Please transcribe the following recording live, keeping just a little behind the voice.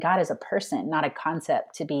God is a person, not a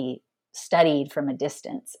concept to be studied from a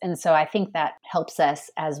distance. And so I think that helps us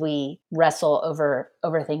as we wrestle over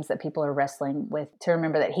things that people are wrestling with, to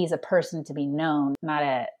remember that he's a person to be known, not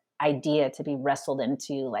a idea to be wrestled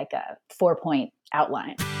into like a 4-point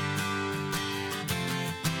outline.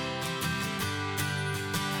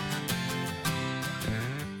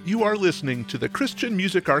 You are listening to the Christian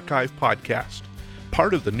Music Archive podcast,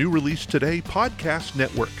 part of the New Release Today podcast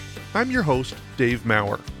network. I'm your host, Dave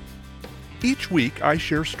Maurer. Each week, I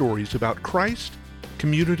share stories about Christ,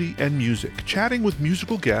 community, and music, chatting with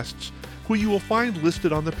musical guests who you will find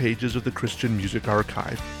listed on the pages of the Christian Music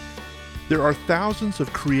Archive. There are thousands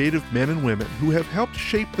of creative men and women who have helped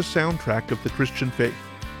shape the soundtrack of the Christian faith,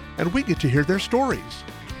 and we get to hear their stories,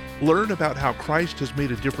 learn about how Christ has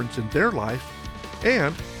made a difference in their life,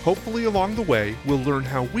 and hopefully along the way, we'll learn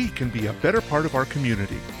how we can be a better part of our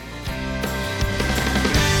community.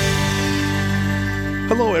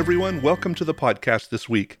 Hello, everyone. Welcome to the podcast this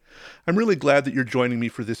week. I'm really glad that you're joining me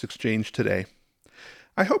for this exchange today.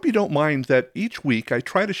 I hope you don't mind that each week I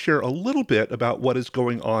try to share a little bit about what is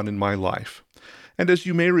going on in my life. And as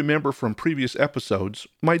you may remember from previous episodes,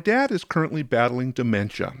 my dad is currently battling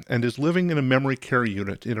dementia and is living in a memory care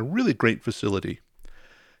unit in a really great facility.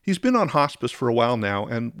 He's been on hospice for a while now,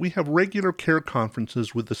 and we have regular care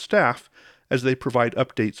conferences with the staff as they provide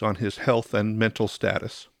updates on his health and mental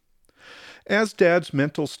status. As Dad's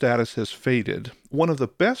mental status has faded, one of the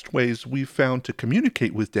best ways we've found to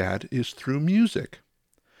communicate with Dad is through music.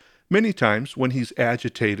 Many times when he's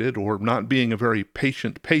agitated or not being a very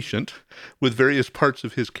patient with various parts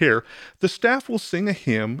of his care, the staff will sing a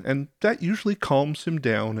hymn, and that usually calms him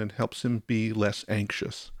down and helps him be less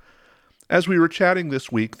anxious. As we were chatting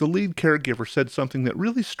this week, the lead caregiver said something that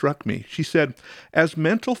really struck me. She said, as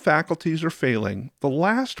mental faculties are failing, the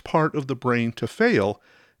last part of the brain to fail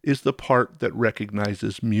is the part that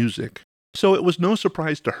recognizes music. So it was no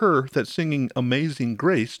surprise to her that singing Amazing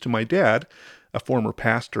Grace to my dad, a former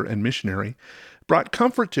pastor and missionary, brought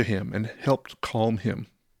comfort to him and helped calm him.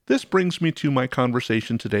 This brings me to my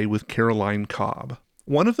conversation today with Caroline Cobb.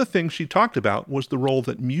 One of the things she talked about was the role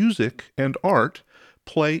that music and art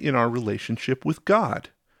play in our relationship with God.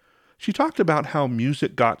 She talked about how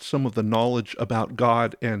music got some of the knowledge about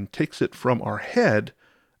God and takes it from our head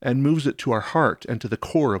and moves it to our heart and to the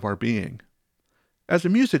core of our being. As a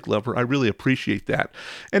music lover, I really appreciate that,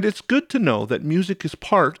 and it's good to know that music is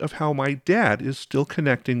part of how my dad is still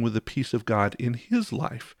connecting with the peace of God in his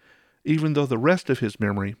life, even though the rest of his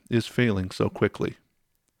memory is failing so quickly.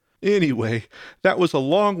 Anyway, that was a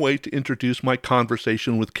long way to introduce my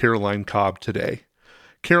conversation with Caroline Cobb today.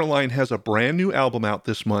 Caroline has a brand new album out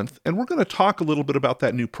this month, and we're going to talk a little bit about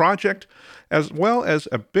that new project, as well as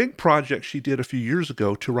a big project she did a few years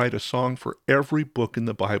ago to write a song for every book in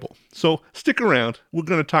the Bible. So stick around. We're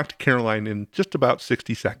going to talk to Caroline in just about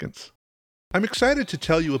 60 seconds. I'm excited to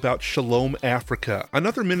tell you about Shalom Africa,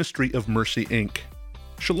 another ministry of Mercy, Inc.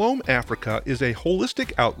 Shalom Africa is a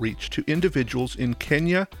holistic outreach to individuals in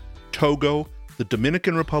Kenya, Togo, the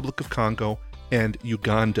Dominican Republic of Congo, and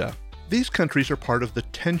Uganda. These countries are part of the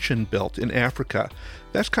tension belt in Africa.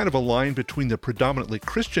 That's kind of a line between the predominantly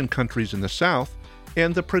Christian countries in the south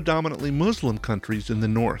and the predominantly Muslim countries in the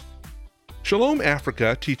north. Shalom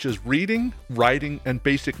Africa teaches reading, writing, and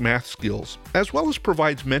basic math skills, as well as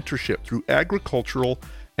provides mentorship through agricultural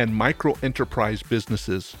and micro-enterprise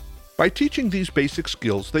businesses. By teaching these basic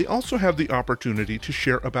skills, they also have the opportunity to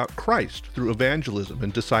share about Christ through evangelism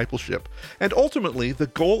and discipleship. And ultimately, the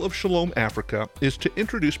goal of Shalom Africa is to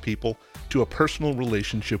introduce people to a personal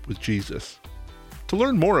relationship with Jesus. To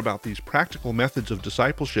learn more about these practical methods of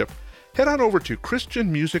discipleship, head on over to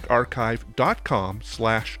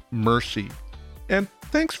christianmusicarchive.com/mercy. And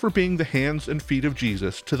thanks for being the hands and feet of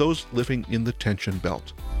Jesus to those living in the tension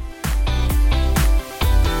belt.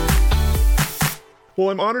 Well,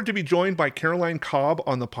 I'm honored to be joined by Caroline Cobb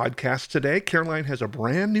on the podcast today. Caroline has a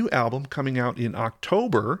brand new album coming out in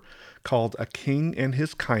October called A King and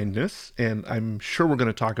His Kindness, and I'm sure we're going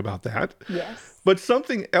to talk about that. Yes. But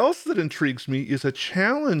something else that intrigues me is a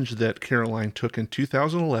challenge that Caroline took in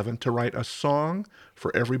 2011 to write a song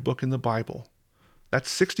for every book in the Bible. That's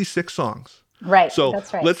 66 songs. Right, So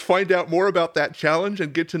that's right. Let's find out more about that challenge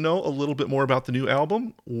and get to know a little bit more about the new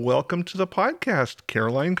album. Welcome to the podcast,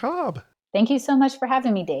 Caroline Cobb. Thank you so much for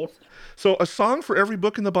having me, Dave. So a song for every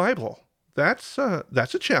book in the Bible. That's a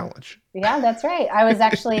challenge. Yeah, that's right. I was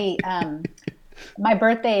actually, my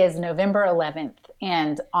birthday is November 11th.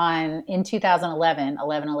 And in 2011, I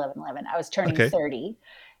was turning 30.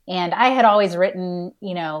 And I had always written,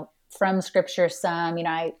 from scripture some,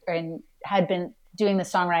 I had been doing the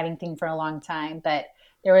songwriting thing for a long time. But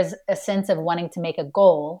there was a sense of wanting to make a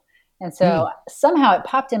goal. And so Mm. somehow it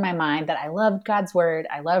popped in my mind that I loved God's word.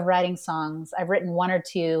 I love writing songs. I've written one or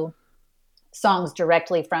two songs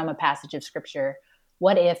directly from a passage of scripture.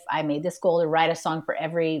 What if I made this goal to write a song for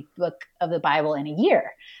every book of the Bible in a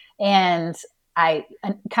year? And I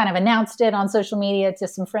kind of announced it on social media to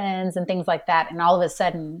some friends and things like that. And all of a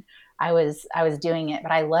sudden I was doing it,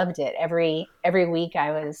 but I loved it. Every week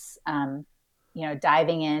I was,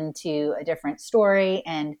 diving into a different story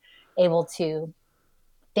and able to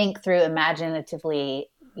think through imaginatively,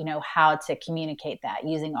 how to communicate that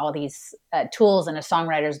using all these tools in a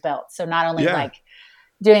songwriter's belt. So not only Yeah. like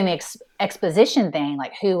doing the exposition thing,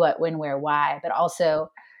 like who, what, when, where, why, but also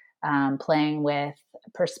playing with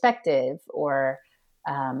perspective or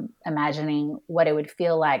imagining what it would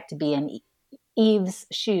feel like to be in Eve's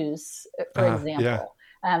shoes, for Yeah. example.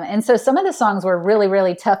 And so some of the songs were really,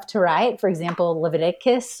 really tough to write. For example,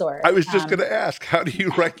 Leviticus, or I was just going to ask, how do you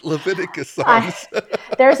write Leviticus I, songs?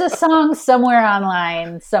 there's a song somewhere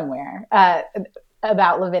online, somewhere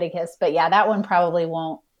about Leviticus, but yeah, that one probably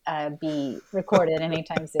won't be recorded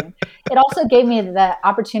anytime soon. It also gave me the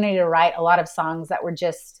opportunity to write a lot of songs that were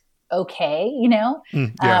just okay,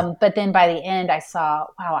 Yeah. But then by the end, I saw,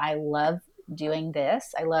 wow, I love doing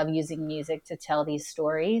this. I love using music to tell these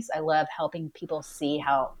stories. I love helping people see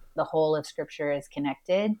how the whole of Scripture is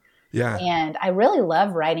connected. Yeah. And I really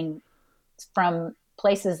love writing from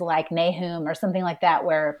places like Nahum or something like that,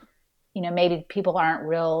 where, maybe people aren't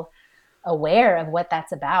real aware of what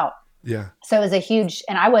that's about. Yeah. So it was a huge,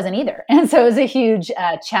 and I wasn't either. And so it was a huge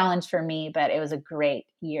challenge for me, but it was a great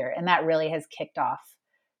year. And that really has kicked off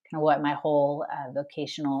kind of what my whole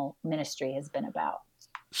vocational ministry has been about.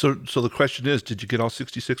 So the question is, did you get all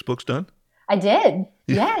 66 books done? I did.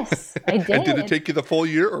 Yeah. Yes, I And did it did. take you the full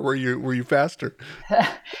year, or were you faster?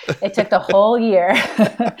 It took the whole year.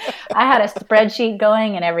 I had a spreadsheet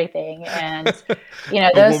going and everything. And,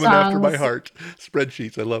 A those woman after my songs, heart.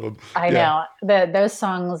 Spreadsheets, I love them. I Yeah. know those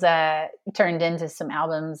songs turned into some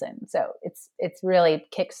albums. And so it's really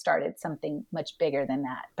kickstarted something much bigger than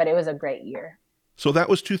that, but it was a great year. So that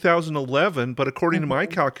was 2011, but according to my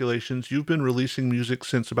Mhm. calculations, you've been releasing music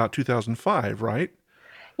since about 2005, right?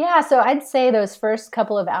 Yeah. So I'd say those first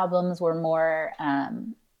couple of albums were more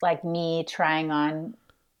like me trying on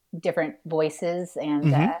different voices. And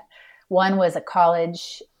Mm-hmm. one was a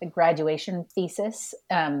college graduation thesis.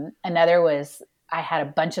 Another was I had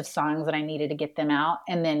a bunch of songs that I needed to get them out.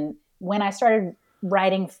 And then when I started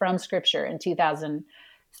writing from scripture in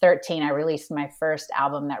 2013, I released my first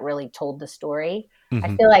album that really told the story. I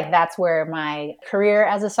Mm-hmm. feel like that's where my career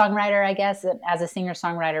as a songwriter, I guess, as a singer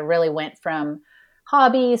songwriter, really went from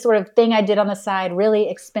hobby sort of thing I did on the side, really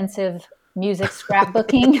expensive music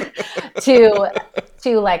scrapbooking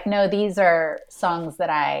to like, no, these are songs that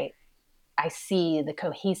I see the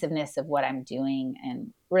cohesiveness of what I'm doing.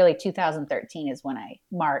 And really 2013 is when I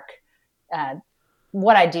mark uh,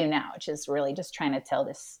 what I do now, which is really just trying to tell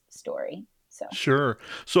this story. So Sure.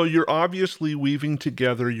 So you're obviously weaving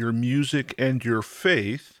together your music and your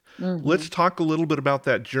faith. mhm. Let's talk a little bit about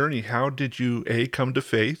that journey. How did you, A, come to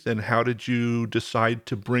faith, and how did you decide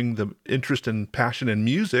to bring the interest and passion in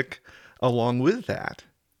music along with that?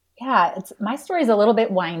 Yeah, it's my story is a little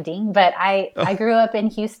bit winding, but I grew up in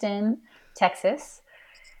Houston, Texas,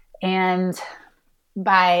 and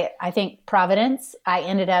by I think Providence, I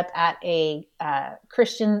ended up at a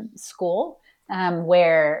Christian school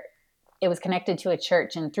where it was connected to a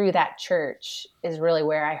church, and through that church is really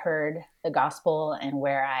where I heard the gospel and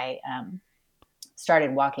where I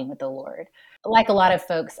started walking with the Lord. Like a lot of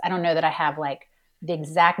folks, I don't know that I have like the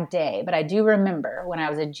exact day, but I do remember when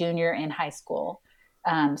I was a junior in high school,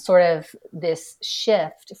 sort of this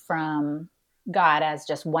shift from God as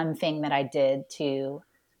just one thing that I did to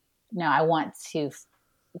no, I want to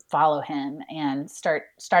follow him and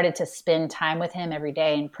started to spend time with him every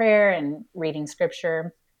day in prayer and reading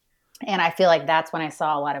scripture. And I feel like that's when I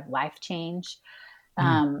saw a lot of life change. Mm.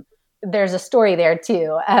 Um, there's a story there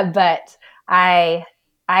too, but I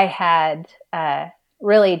I had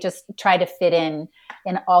really just tried to fit in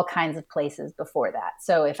all kinds of places before that.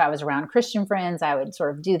 So if I was around Christian friends, I would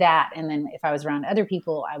sort of do that, and then if I was around other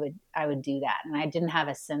people, I would do that, and I didn't have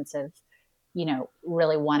a sense of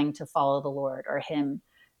really wanting to follow the Lord or Him,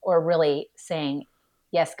 or really saying,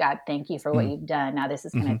 "Yes, God, thank you for what Mm. you've done. Now this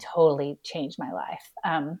is going Hmm. to totally change my life."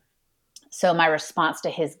 So my response to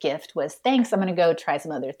His gift was, "Thanks, I'm going to go try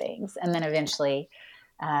some other things." And then eventually,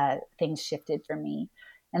 things shifted for me.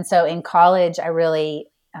 And so in college, I really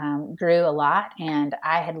grew a lot, and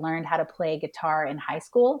I had learned how to play guitar in high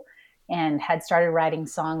school. and had started writing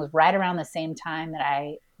songs right around the same time that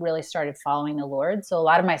I really started following the Lord. So a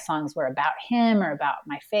lot of my songs were about him or about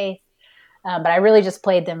my faith. But I really just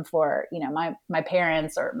played them for, my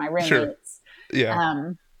parents or my Sure. roommates.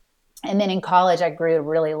 Yeah. And then in college, I grew to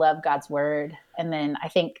really love God's word. And then I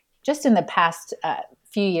think just in the past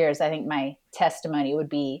few years, I think my testimony would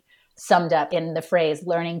be summed up in the phrase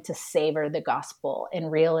learning to savor the gospel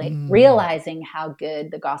and really realizing how good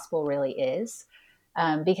the gospel really is.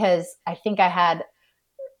 Because I think I've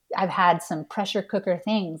had some pressure cooker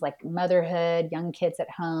things like motherhood, young kids at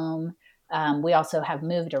home. We also have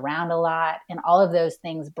moved around a lot, and all of those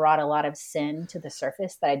things brought a lot of sin to the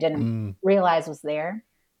surface that I didn't realize was there.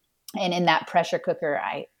 And in that pressure cooker,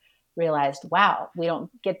 I realized, wow, we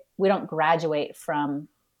don't graduate from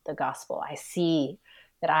the gospel. I see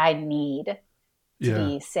that I need to Yeah.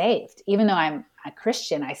 be saved. Even though I'm a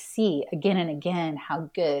Christian, I see again and again how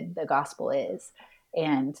good the gospel is.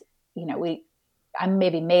 And, I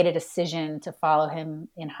maybe made a decision to follow him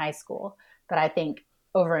in high school, but I think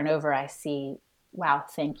over and over I see, wow,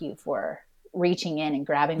 thank you for reaching in and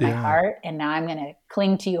grabbing my Yeah. heart. And now I'm going to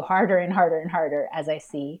cling to you harder and harder and harder as I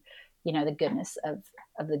see, the goodness of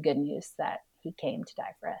the good news that he came to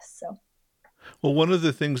die for us. So, Well, one of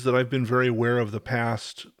the things that I've been very aware of the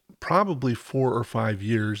past probably 4 or 5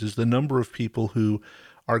 years is the number of people who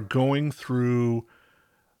are going through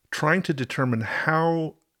trying to determine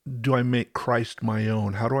how do I make Christ my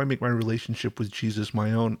own? How do I make my relationship with Jesus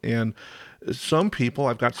my own? And some people,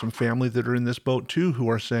 I've got some family that are in this boat too, who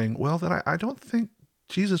are saying, well, then I don't think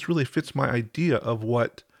Jesus really fits my idea of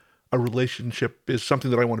what a relationship is, something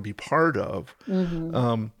that I want to be part of.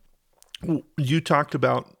 mm-hmm. You talked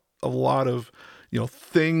about a lot of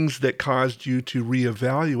things that caused you to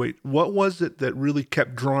reevaluate. What was it that really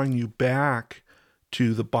kept drawing you back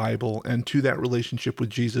to the Bible and to that relationship with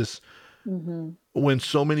Jesus Mm-hmm. when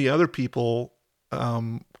so many other people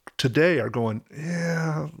today are going,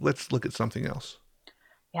 yeah, let's look at something else?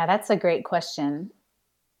 Yeah, that's a great question.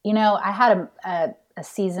 I had a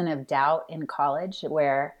season of doubt in college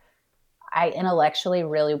where I intellectually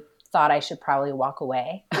really thought I should probably walk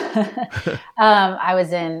away.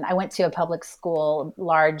 I went to a public school,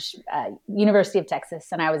 large University of Texas,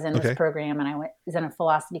 and I was in this Okay. program, and was in a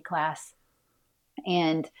philosophy class,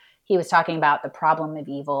 and he was talking about the problem of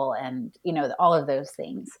evil and all of those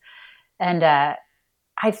things. And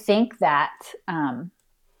I think that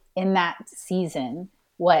in that season,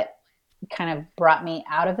 what kind of brought me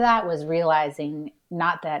out of that was realizing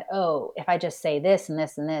not that, oh, if I just say this and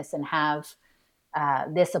this and this and have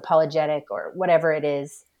this apologetic or whatever it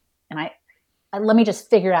is, and let me just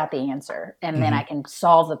figure out the answer and then Mm-hmm. I can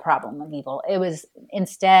solve the problem of evil. It was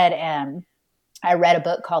instead, I read a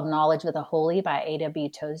book called Knowledge with a Holy by A.W.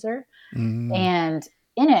 Tozer. Mm-hmm. And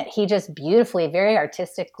in it, he just beautifully, very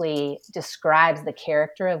artistically describes the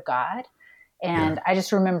character of God. Yeah. And I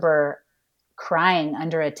just remember crying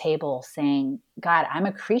under a table saying, God, I'm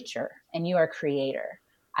a creature and you are creator.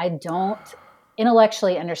 I don't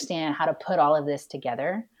intellectually understand how to put all of this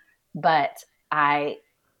together, but I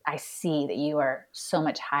see that you are so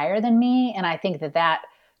much higher than me. And I think that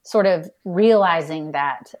sort of realizing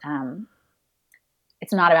that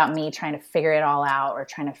it's not about me trying to figure it all out or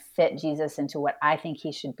trying to fit Jesus into what I think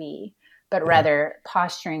he should be, but Yeah. rather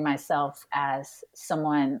posturing myself as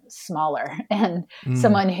someone smaller and Mm.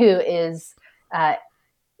 someone who is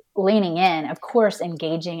leaning in, of course,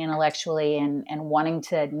 engaging intellectually and wanting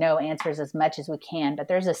to know answers as much as we can. But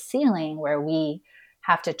there's a ceiling where we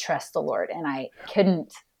have to trust the Lord. And I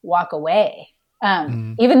couldn't walk away.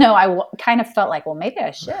 Mm. Even though I kind of felt like, well, maybe I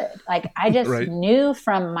should. Like, I just Right. knew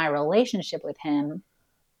from my relationship with him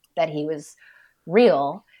that he was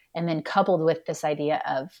real. And then coupled with this idea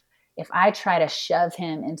of if I try to shove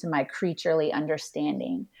him into my creaturely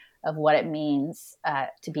understanding of what it means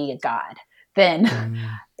to be a God, then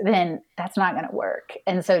Mm. then that's not going to work.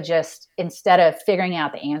 And so just instead of figuring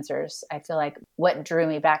out the answers, I feel like what drew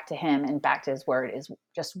me back to him and back to his word is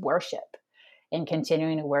just worship and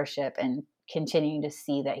continuing to worship and continuing to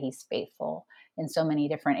see that he's faithful in so many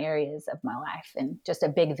different areas of my life and just a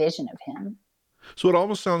big vision of him. So it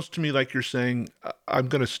almost sounds to me like you're saying, I'm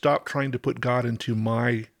going to stop trying to put God into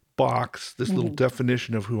my box, this little Mm-hmm.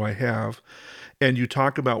 definition of who I have. And you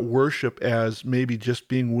talk about worship as maybe just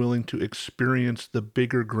being willing to experience the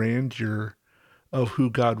bigger grandeur of who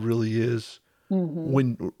God really is Mm-hmm.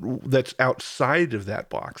 when that's outside of that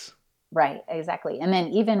box. Right, exactly. And then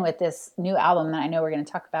even with this new album that I know we're going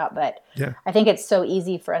to talk about, but Yeah. I think it's so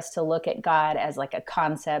easy for us to look at God as like a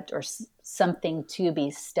concept or something to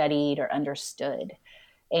be studied or understood.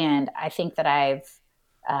 And I think that I've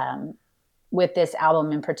with this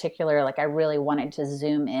album in particular, like I really wanted to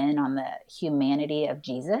zoom in on the humanity of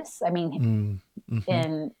Jesus. I mean,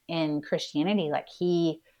 Mm-hmm. in Christianity, like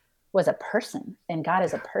he was a person, and God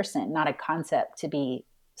is a person, not a concept to be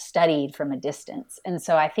studied from a distance. And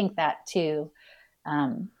so I think that too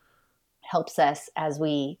um, helps us as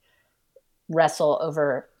we wrestle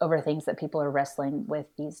over things that people are wrestling with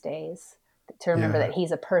these days, to remember Yeah. that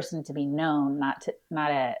he's a person to be known, not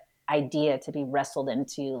a idea to be wrestled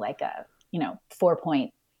into like a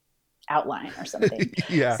 4-point outline or something.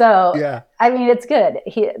 Yeah. So Yeah. I mean, it's good.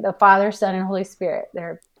 The Father, Son, and Holy Spirit,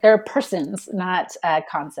 they're persons, not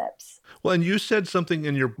concepts. Well, and you said something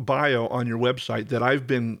in your bio on your website that I've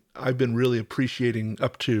been really appreciating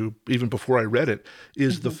up to even before I read it,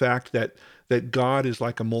 is the Mm-hmm. fact that God is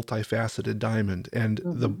like a multifaceted diamond, and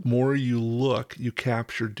the Mm-hmm. more you look, you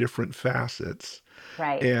capture different facets,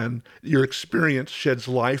 Right. and your experience sheds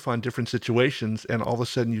life on different situations, and all of a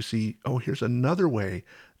sudden you see, oh, here's another way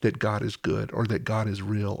that God is good, or that God is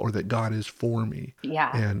real, or that God is for me. Yeah.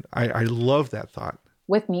 And I love that thought.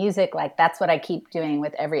 With music, like that's what I keep doing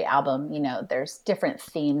with every album. There's different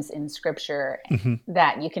themes in scripture Hmm.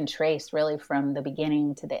 that you can trace really from the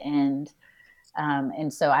beginning to the end.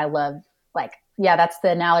 And so I love, like, yeah, that's the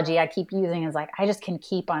analogy I keep using, is like, I just can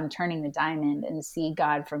keep on turning the diamond and see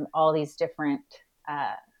God from all these different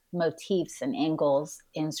uh, motifs and angles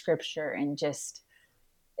in scripture. And just,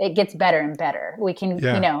 it gets better and better. We can,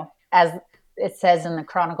 Yeah. as it says in the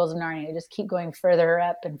Chronicles of Narnia, just keep going further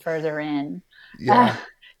up and further in. Uh,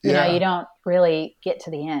 Yeah. you Yeah. don't really get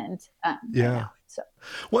to the end. I know. Yeah. So,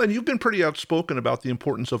 Well, and you've been pretty outspoken about the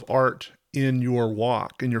importance of art in your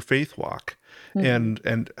walk, in your faith walk. mhm.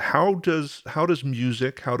 And how does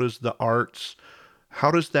music, how does the arts,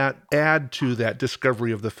 how does that add to that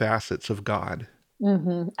discovery of the facets of God?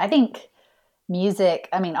 I think music,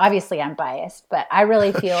 I mean, obviously I'm biased, but I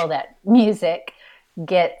really feel that music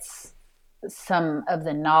gets some of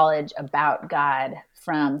the knowledge about God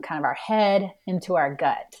from kind of our head into our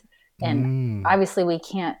gut. And Mm, obviously, we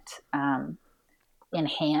can't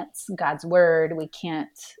enhance God's word, we can't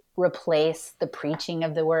replace the preaching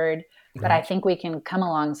of the word, but I right. think we can come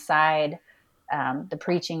alongside the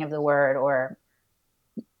preaching of the word, or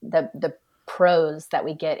the prose that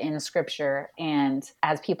we get in scripture. And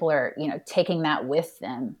as people are taking that with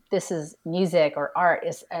them, this is music, or art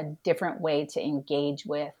is a different way to engage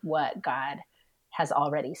with what God has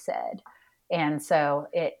already said. And so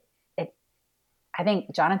it I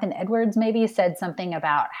think Jonathan Edwards maybe said something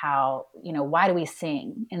about how, why do we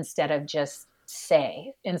sing instead of just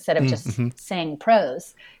Mm-hmm. saying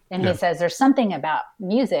prose. And he Yeah. says there's something about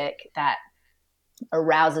music that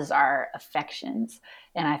arouses our affections.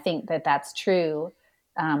 And I think that that's true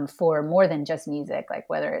for more than just music, like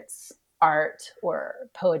whether it's art or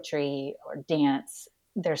poetry or dance.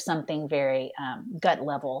 There's something very gut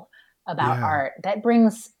level about Yeah. art that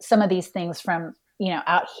brings some of these things from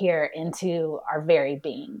out here into our very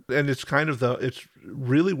being. And it's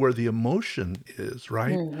really where the emotion is,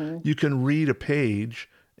 right? Mm-hmm. You can read a page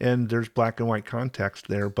and there's black and white context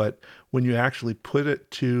there, but when you actually put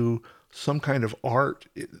it to some kind of art,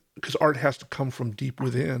 because art has to come from deep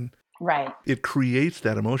within, Right. it creates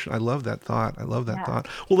that emotion. I love that thought. I love that Yeah. thought.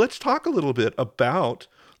 Well, let's talk a little bit about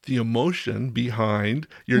the emotion behind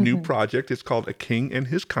your new Mm-hmm. project. It's called A King and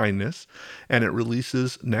His Kindness, and it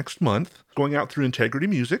releases next month, going out through Integrity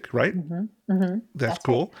Music, right? Mm-hmm. Mm-hmm. That's That's right.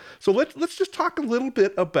 cool. So let's just talk a little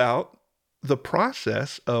bit about the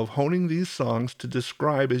process of honing these songs to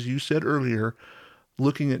describe, as you said earlier,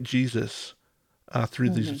 looking at Jesus through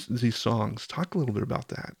Mm-hmm. these songs. Talk a little bit about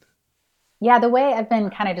that. Yeah, the way I've been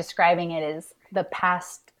kind of describing it is the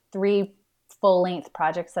past 3 full length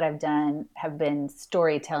projects that I've done have been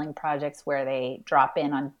storytelling projects where they drop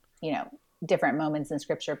in on, different moments in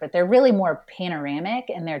scripture, but they're really more panoramic,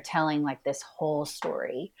 and they're telling like this whole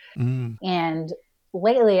story. Mm, And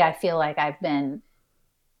lately I feel like I've been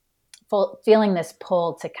feeling this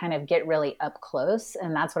pull to kind of get really up close.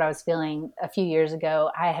 And that's what I was feeling a few years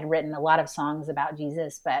ago. I had written a lot of songs about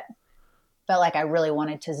Jesus, but felt like I really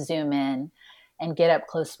wanted to zoom in and get up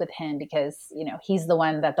close with him, because he's the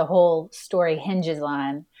one that the whole story hinges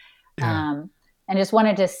on. yeah. um, and just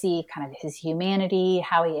wanted to see kind of his humanity,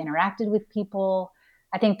 how he interacted with people.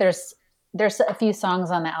 I think there's a few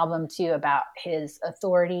songs on the album too about his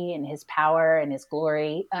authority and his power and his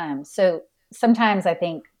glory. So sometimes I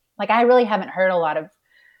think, like, I really haven't heard a lot of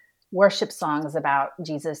worship songs about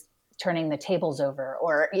Jesus turning the tables over,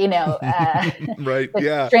 or Right. the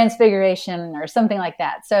Yeah. transfiguration or something like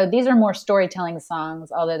that. So these are more storytelling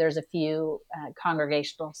songs, although there's a few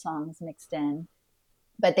congregational songs mixed in,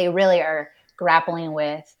 but they really are grappling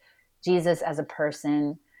with Jesus as a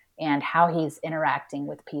person, and how he's interacting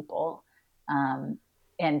with people, and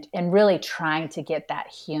really trying to get that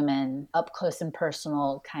human, up close and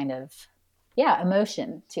personal kind of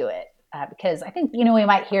emotion to it. Because I think, we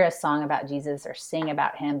might hear a song about Jesus or sing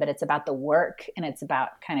about him, but it's about the work and it's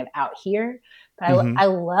about kind of out here. But I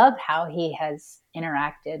love how he has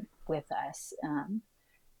interacted with us,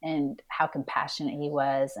 and how compassionate he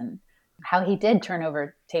was, and how he did turn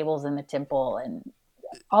over tables in the temple and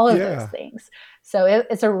all of those things. So it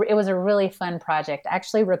was a really fun project. I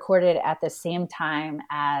actually recorded at the same time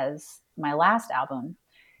as my last album,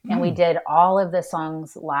 and we did all of the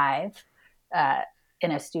songs live in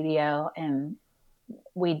a studio, and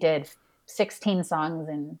we did 16 songs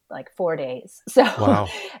in like 4 days. So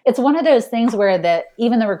it's one of those things where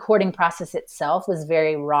even the recording process itself was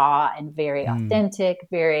very raw and very authentic,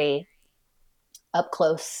 very up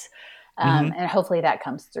close. And hopefully that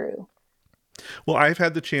comes through. Well, I've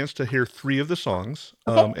had the chance to hear 3 of the songs,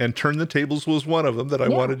 and Turn the Tables was one of them that I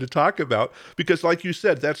wanted to talk about, because like you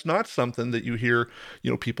said, that's not something that you hear,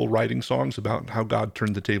 people writing songs about how God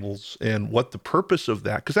turned the tables and what the purpose of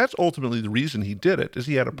that, because that's ultimately the reason he did it, is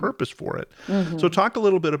he had a purpose for it. So talk a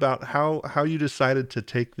little bit about how you decided to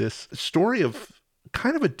take this story of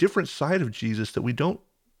kind of a different side of Jesus that we don't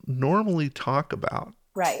normally talk about.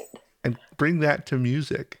 Right. And bring that to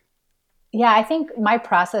music. Yeah, I think my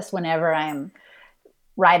process whenever I'm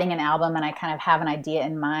writing an album and I kind of have an idea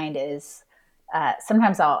in mind is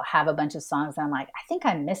sometimes I'll have a bunch of songs and I'm like, I think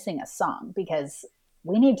I'm missing a song because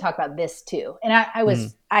we need to talk about this too. And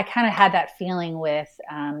I kind of had that feeling with,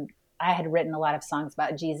 I had written a lot of songs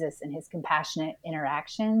about Jesus and his compassionate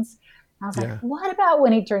interactions. I was like, what about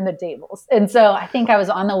when he turned the tables? And so I think I was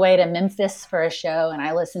on the way to Memphis for a show and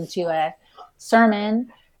I listened to a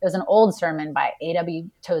sermon. It was an old sermon by A.W.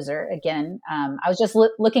 Tozer. Again, I was just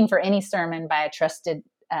looking for any sermon by a trusted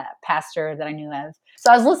pastor that I knew of.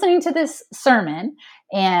 So I was listening to this sermon,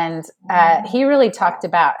 and he really talked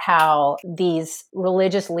about how these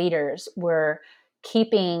religious leaders were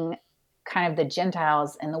keeping kind of the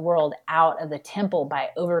Gentiles and the world out of the temple by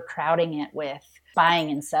overcrowding it with buying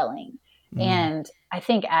and selling. And I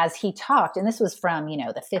think as he talked, and this was from,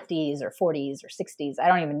 the 50s or 40s or 60s, I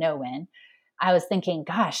don't even know when, I was thinking,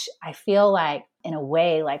 gosh, I feel like in a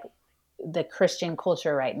way, like the Christian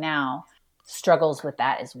culture right now struggles with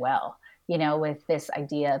that as well, with this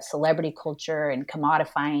idea of celebrity culture and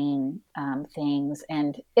commodifying things.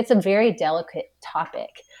 And it's a very delicate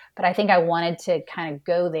topic, but I think I wanted to kind of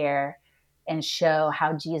go there and show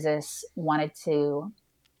how Jesus wanted to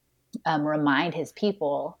remind his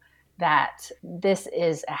people that this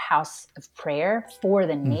is a house of prayer for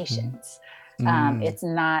the nations. It's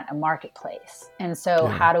not a marketplace. And so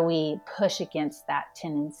how do we push against that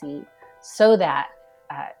tendency so that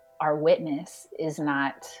our witness is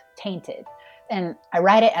not tainted? And I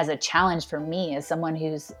write it as a challenge for me as someone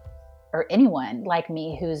or anyone like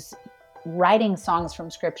me who's writing songs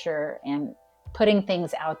from scripture and putting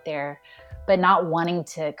things out there, but not wanting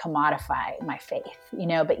to commodify my faith,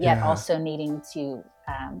 but yet also needing to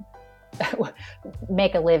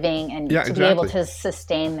make a living and to be able to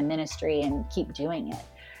sustain the ministry and keep doing it.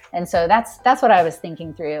 And so that's what I was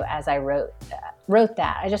thinking through as I wrote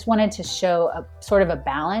that. I just wanted to show a sort of a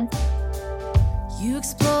balance. You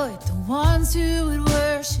exploit the ones who would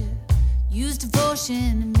worship, use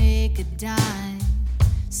devotion to make a dime,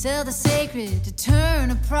 sell the sacred to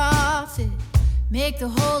turn a profit, make the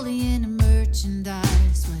holy into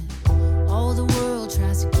merchandise. When all the world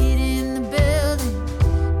tries to get in the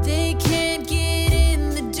building, they can't get in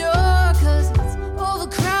the door 'cause it's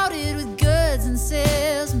overcrowded with goods and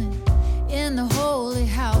salesmen in the holy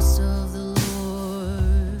house of the Lord.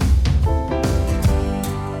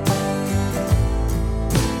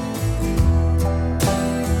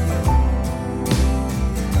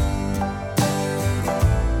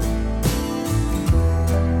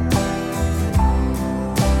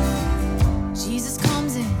 Jesus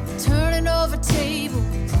comes in, turning over tables,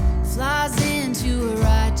 flies into a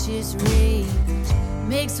righteous rage,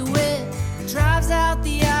 makes a whip, drives out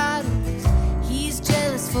the idols. He's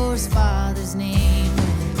jealous for his father's name.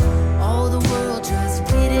 All the world tries to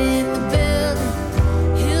get in the building,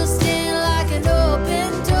 he'll stand like an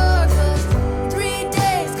open door, 'cause 3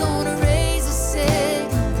 days gonna raise a second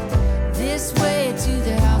this way to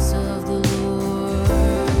the house of the Lord.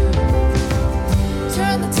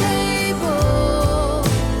 Turn the table,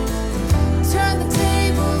 turn the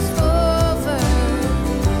tables over,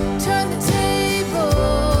 turn the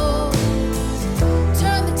tables,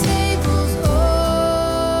 turn the tables over.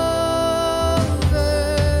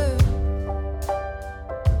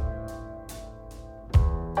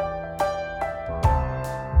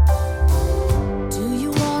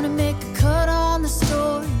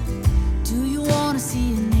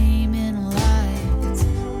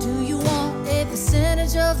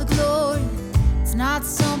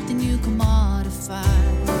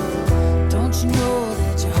 fire. Don't you know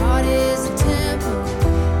that your heart is a temple?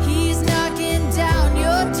 He's knocking down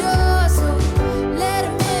your door, so let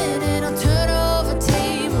him in and I'll turn over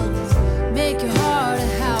tables. Make your heart a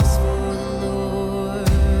house for the Lord.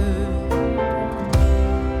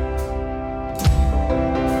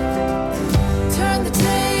 Turn the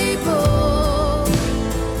table,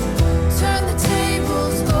 turn the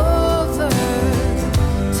tables over.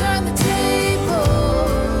 Turn the tables,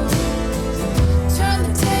 turn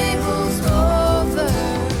the tables over.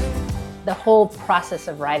 The whole process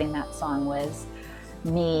of writing that song was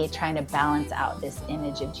me trying to balance out this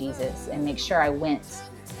image of Jesus and make sure I went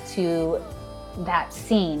to that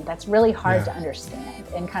scene that's really hard to understand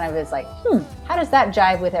and kind of is like, how does that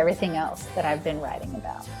jive with everything else that I've been writing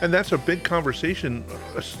about? And that's a big conversation.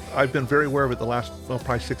 I've been very aware of it the last,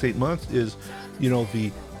 probably 6-8 months is,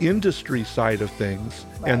 the industry side of things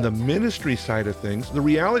and the ministry side of things. The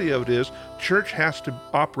reality of it is church has to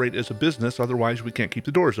operate as a business. Otherwise we can't keep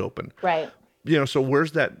the doors open. Right. So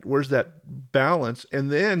where's that balance? And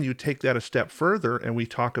then you take that a step further and we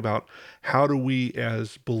talk about how do we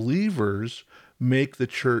as believers make the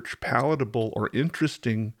church palatable or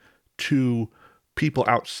interesting to people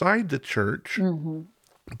outside the church,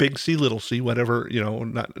 big C, little c, whatever,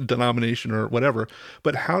 not denomination or whatever,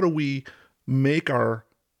 but how do we make our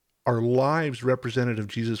lives representative of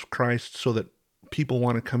Jesus Christ so that people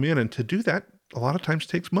want to come in? And to do that, a lot of times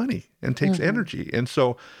takes money and takes energy. And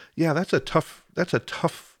so, that's a tough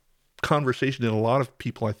conversation in a lot of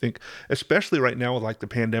people, I think, especially right now with like the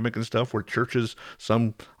pandemic and stuff where churches,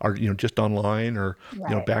 some are, just online or,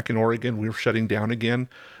 back in Oregon, we're shutting down again.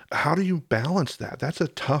 How do you balance that? That's a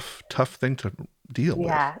tough thing to deal with.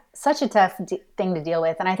 Yeah, such a tough thing to deal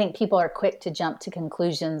with. And I think people are quick to jump to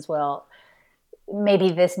conclusions. Well,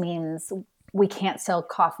 maybe this means we can't sell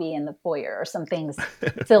coffee in the foyer or something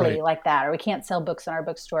silly like that, or we can't sell books in our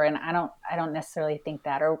bookstore. And I don't necessarily think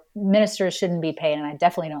that, or ministers shouldn't be paid. And I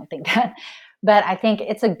definitely don't think that, but I think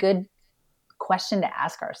it's a good question to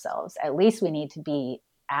ask ourselves. At least we need to be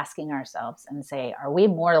asking ourselves and say, are we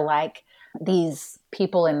more like these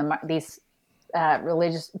people these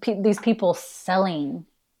people selling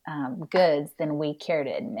goods than we care to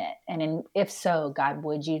admit? And if so, God,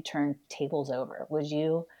 would you turn tables over? Would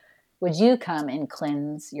you come and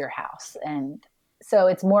cleanse your house? And so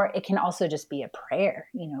it can also just be a prayer.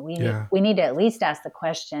 We need to at least ask the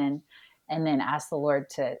question and then ask the Lord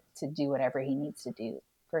to do whatever he needs to do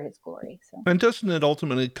for his glory. So. And doesn't it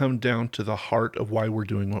ultimately come down to the heart of why we're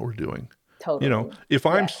doing what we're doing? Totally. If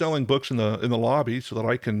I'm selling books in the lobby so that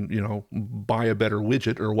I can, buy a better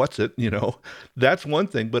widget or what's it, that's one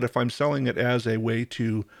thing. But if I'm selling it as a way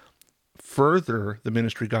to further the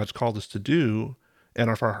ministry God's called us to do, and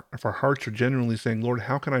if our hearts are genuinely saying, Lord,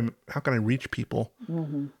 how can I reach people?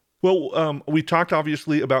 Well, we talked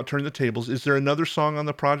obviously about Turn the Tables. Is there another song on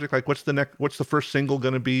the project? Like what's the first single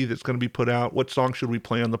going to be that's going to be put out? What song should we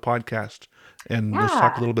play on the podcast? And let's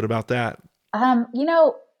talk a little bit about that. I'm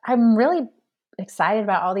really excited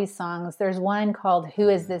about all these songs. There's one called Who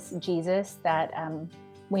Is This Jesus that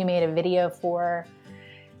we made a video for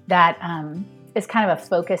that is kind of a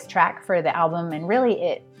focus track for the album. And really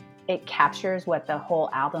it captures what the whole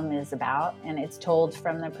album is about. And it's told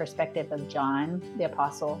from the perspective of John, the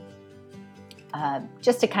apostle,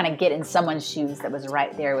 just to kind of get in someone's shoes that was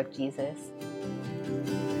right there with Jesus.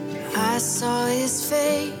 I saw his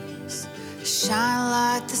face shine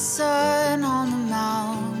like the sun on the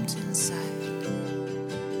mountainside.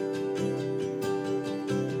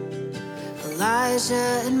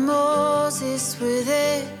 Elijah and Moses were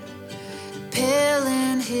there, pale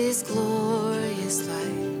in his glorious light.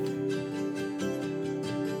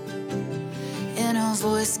 And a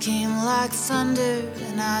voice came like thunder,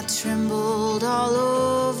 and I trembled all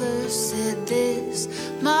over. Said this,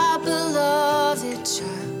 my beloved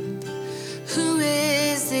child, who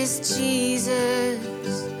is this Jesus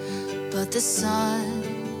but the Son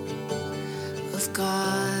of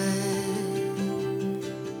God?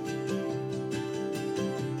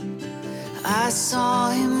 I saw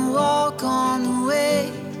him walk on the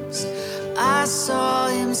waves, I saw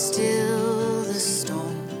him still the storm.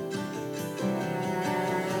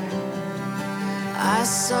 I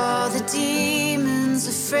saw the demons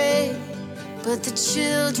afraid, but the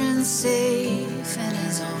children safe in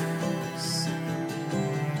his arms.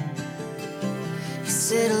 He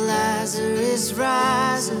said, Lazarus,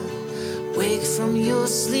 rise up, wake from your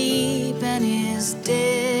sleep. And his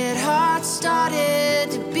dead heart started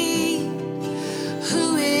to beat.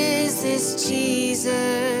 Who is this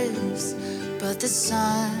Jesus but the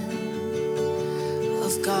Son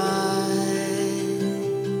of God?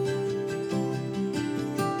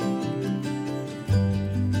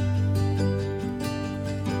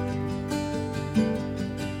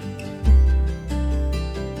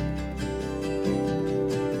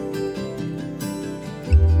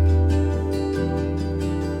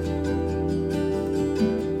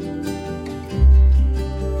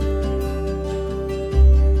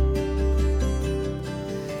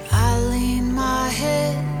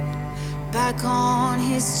 Back on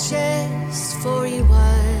his chest, for he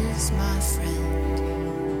was my friend.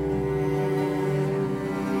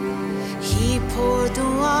 He poured the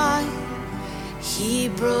wine, he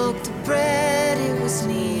broke the bread, it was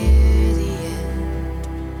near the end.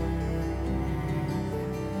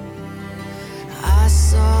 I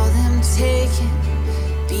saw them take him,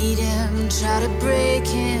 beat him, try to break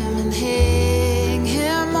him and hang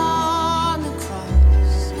him on the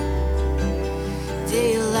cross.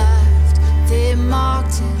 They laughed, they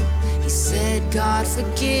mocked him. He said, God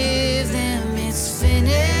forgive them, it's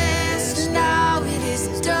finished, now it is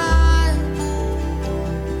done.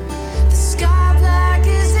 The sky black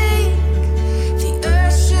as ink, the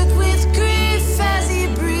earth shook with grief as he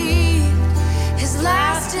breathed his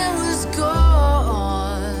last and was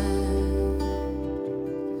gone.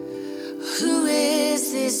 Who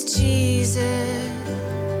is this Jesus?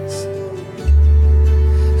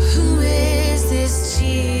 Who is this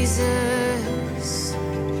Jesus?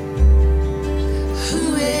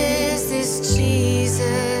 Who is this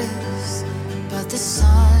Jesus but the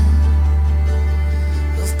Son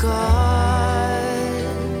of God?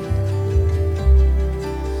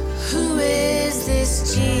 Who is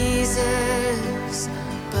this Jesus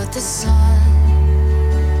but the Son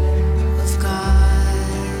of God?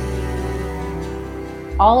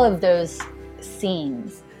 All of those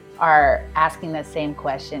scenes are asking the same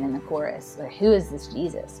question in the chorus. Who is this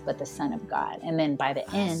Jesus but the Son of God? And then by the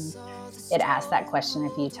end, it asks that question a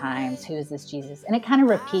few times. Who is this Jesus? And it kind of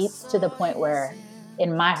repeats to the point where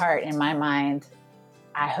in my heart, in my mind,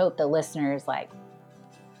 I hope the listeners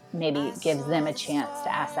maybe gives them a chance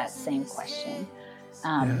to ask that same question.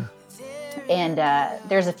 And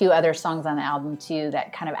there's a few other songs on the album too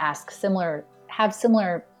that kind of have similar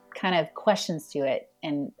kind of questions to it.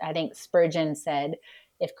 And I think Spurgeon said,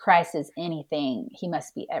 if Christ is anything, he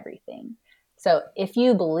must be everything. So if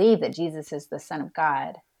you believe that Jesus is the Son of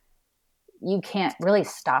God, you can't really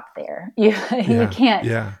stop there. You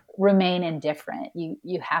can't remain indifferent.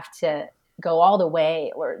 You have to go all the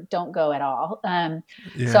way or don't go at all.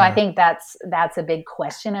 So I think that's a big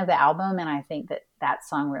question of the album. And I think that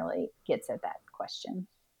song really gets at that question.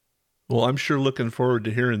 Well, I'm sure looking forward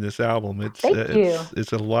to hearing this album. It's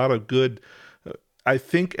a lot of good. I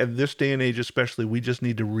think at this day and age, especially, we just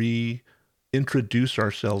need to reintroduce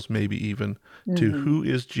ourselves, maybe even to who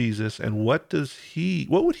is Jesus and what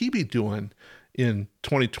would he be doing in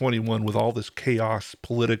 2021 with all this chaos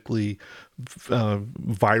politically,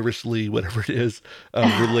 virusly, whatever it is,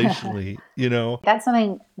 relationally, That's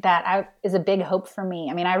something that is a big hope for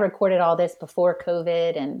me. I mean, I recorded all this before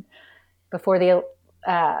COVID and before the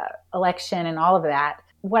election and all of that.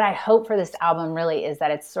 What I hope for this album really is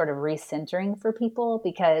that it's sort of recentering for people,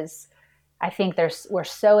 because I think we're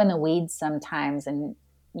so in the weeds sometimes, and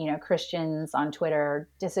Christians on Twitter are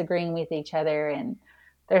disagreeing with each other, and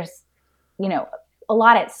there's a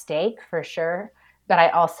lot at stake for sure. But I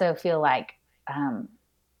also feel like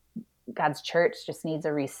God's church just needs a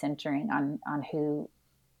recentering on who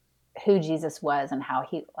Jesus was and how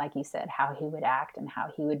he, like you said, how he would act and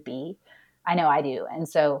how he would be. I know I do, and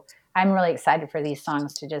so I'm really excited for these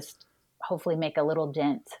songs to just hopefully make a little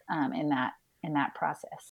dent in that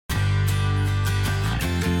process.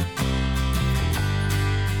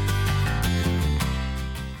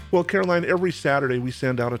 Well, Caroline, every Saturday we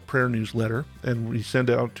send out a prayer newsletter, and we send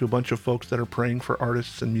it out to a bunch of folks that are praying for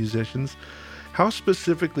artists and musicians. How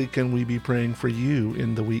specifically can we be praying for you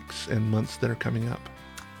in the weeks and months that are coming up?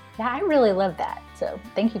 Yeah, I really love that. So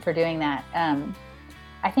thank you for doing that.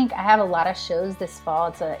 I think I have a lot of shows this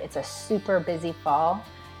fall. It's a super busy fall.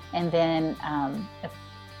 And then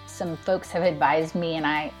some folks have advised me, and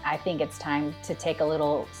I think it's time to take a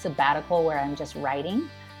little sabbatical where I'm just writing.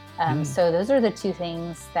 So those are the two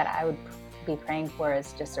things that I would be praying for,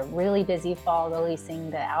 is just a really busy fall,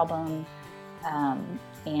 releasing the album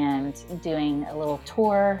and doing a little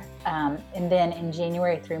tour. And then in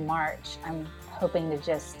January through March, I'm hoping to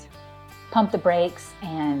just pump the brakes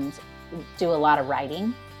and do a lot of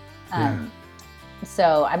writing.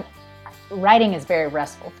 So writing is very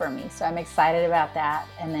restful for me. So I'm excited about that,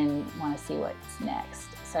 and then want to see what's next.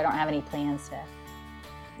 So I don't have any plans to,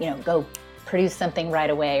 go produce something right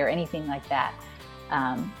away or anything like that.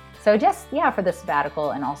 So just, for the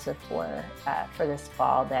sabbatical, and also for this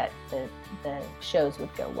fall, that the shows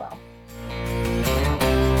would go well.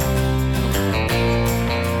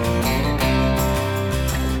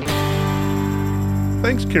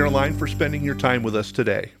 Thanks, Caroline, for spending your time with us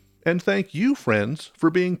today. And thank you, friends, for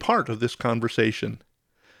being part of this conversation.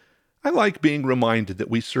 I like being reminded that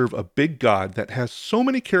we serve a big God that has so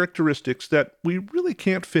many characteristics that we really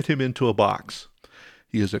can't fit him into a box.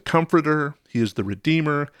 He is a comforter, he is the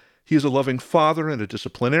redeemer, he is a loving father and a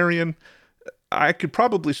disciplinarian. I could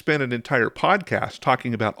probably spend an entire podcast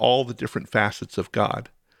talking about all the different facets of God.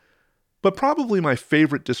 But probably my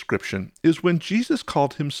favorite description is when Jesus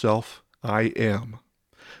called himself I am.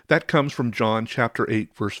 That comes from John chapter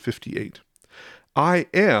 8, verse 58. I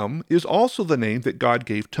am is also the name that God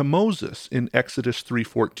gave to Moses in Exodus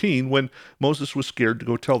 3:14 when Moses was scared to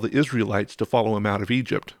go tell the Israelites to follow him out of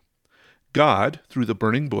Egypt. God, through the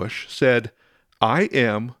burning bush, said, I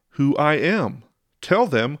am who I am. Tell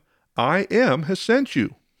them, I am has sent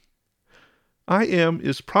you. I am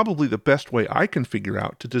is probably the best way I can figure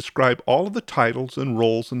out to describe all of the titles and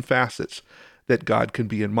roles and facets that God can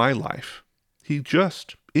be in my life. He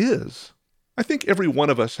just is. I think every one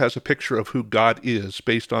of us has a picture of who God is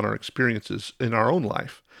based on our experiences in our own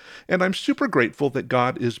life. And I'm super grateful that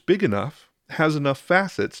God is big enough, has enough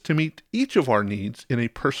facets to meet each of our needs in a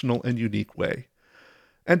personal and unique way.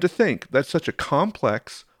 And to think that such a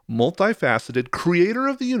complex, multifaceted creator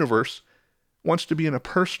of the universe wants to be in a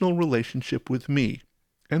personal relationship with me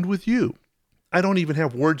and with you. I don't even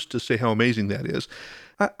have words to say how amazing that is.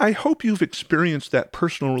 I hope you've experienced that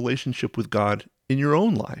personal relationship with God in your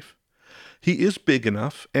own life. He is big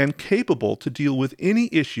enough and capable to deal with any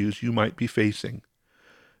issues you might be facing.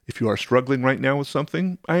 If you are struggling right now with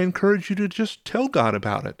something, I encourage you to just tell God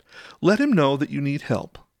about it. Let him know that you need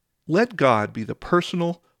help. Let God be the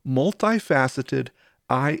personal, multifaceted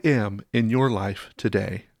I am in your life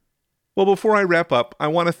today. Well, before I wrap up, I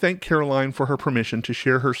want to thank Caroline for her permission to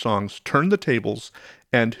share her songs Turn the Tables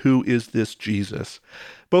and Who Is This Jesus?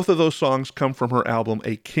 Both of those songs come from her album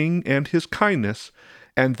A King and His Kindness,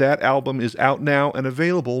 and that album is out now and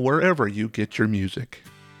available wherever you get your music.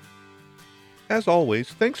 As always,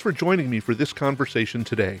 thanks for joining me for this conversation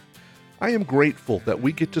today. I am grateful that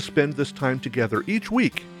we get to spend this time together each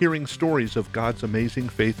week hearing stories of God's amazing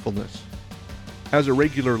faithfulness. As a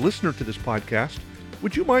regular listener to this podcast,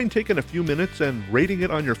 would you mind taking a few minutes and rating it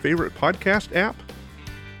on your favorite podcast app?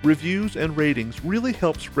 Reviews and ratings really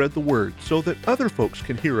help spread the word so that other folks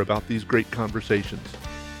can hear about these great conversations.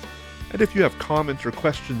 And if you have comments or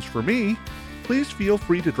questions for me, please feel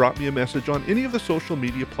free to drop me a message on any of the social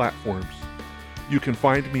media platforms. You can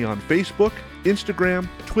find me on Facebook, Instagram,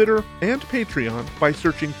 Twitter, and Patreon by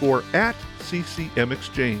searching for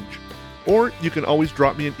 @CCMExchange. Or you can always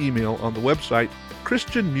drop me an email on the website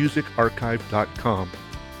christianmusicarchive.com.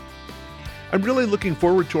 I'm really looking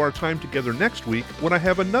forward to our time together next week when I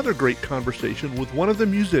have another great conversation with one of the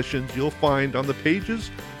musicians you'll find on the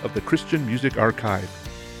pages of the Christian Music Archive.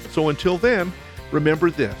 So until then,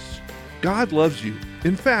 remember this: God loves you.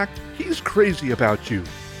 In fact, He's crazy about you.